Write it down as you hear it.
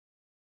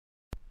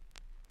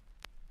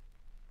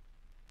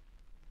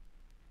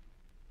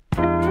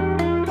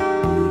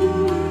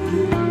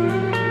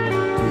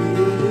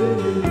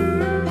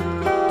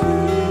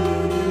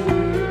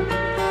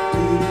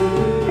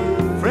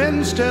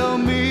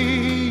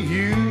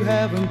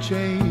haven't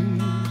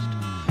changed,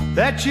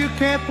 that you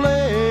can't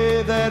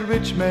play that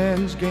rich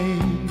man's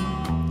game.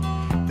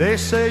 They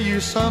say you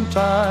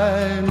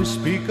sometimes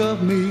speak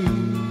of me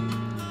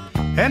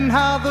and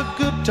how the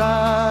good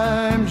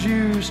times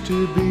used to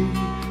be.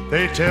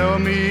 They tell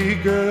me,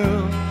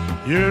 girl,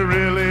 you're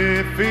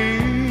really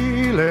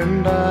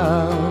feeling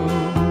down.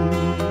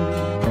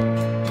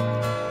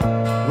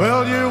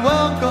 Well, you're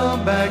welcome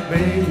back,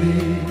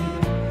 baby,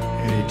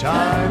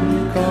 anytime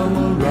you come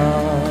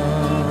around.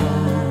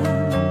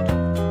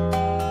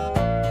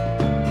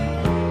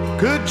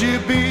 Could you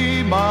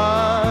be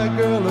my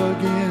girl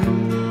again,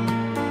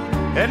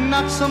 and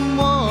not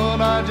someone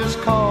I just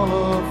call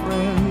a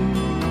friend?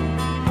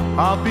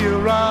 I'll be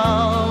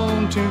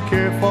around to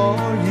care for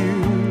you.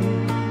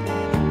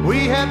 We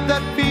had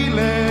that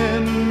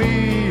feeling, me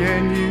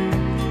and you.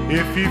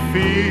 If you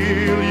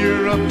feel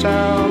your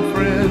uptown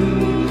friend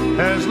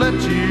has let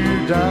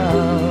you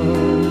down,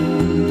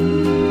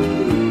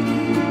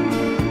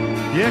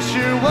 yes,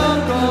 you're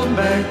welcome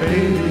back,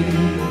 baby,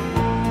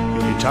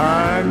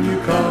 anytime you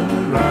come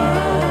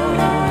around.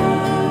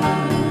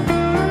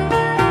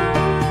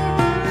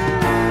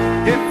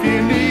 If you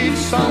need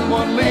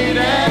someone late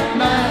at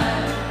night,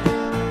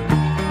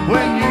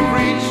 when you've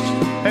reached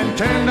and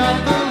turned out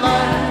the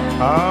light,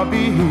 I'll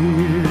be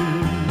here.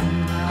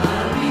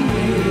 I'll be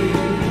here.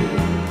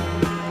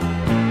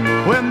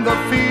 When the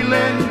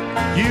feeling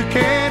you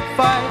can't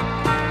fight,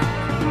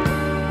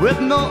 with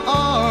no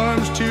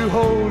arms to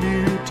hold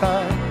you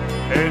tight,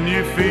 and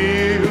you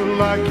feel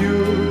like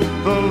you're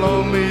the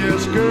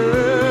loneliest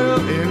girl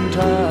in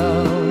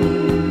town,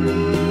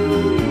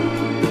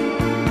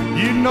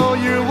 you know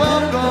you're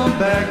welcome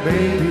back,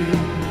 baby,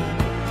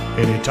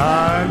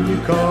 anytime you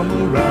come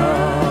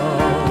around.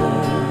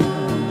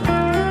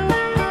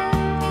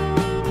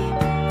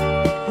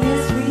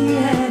 Yes, we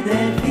had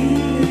that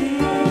feeling,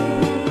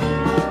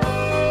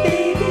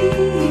 baby,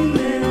 you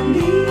and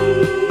me.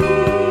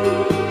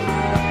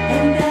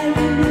 And I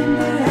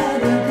remember how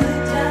the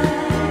good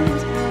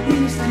times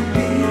used to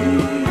be.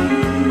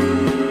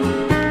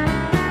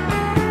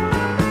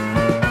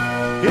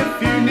 If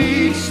you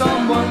need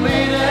someone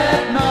late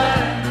at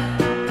night,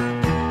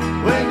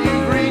 when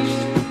you've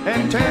reached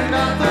and turned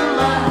out the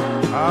light,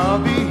 I'll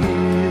be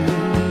here.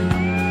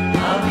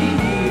 I'll be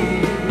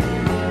here.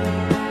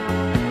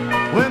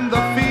 When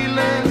the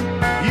feeling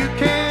you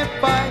can't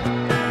fight,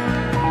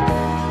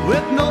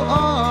 with no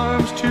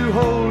arms to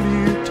hold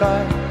you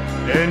tight,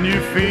 and you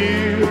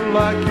feel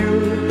like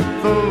you're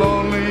the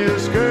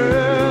loneliest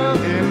girl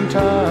in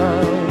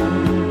town,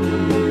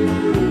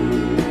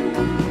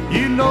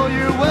 you know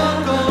you're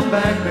welcome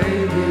back,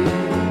 baby,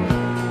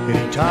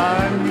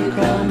 anytime you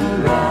come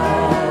around.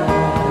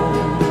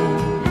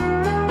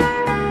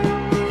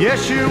 Yes,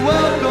 you're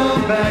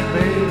welcome back,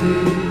 baby,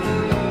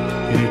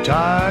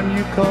 anytime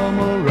you come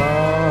around.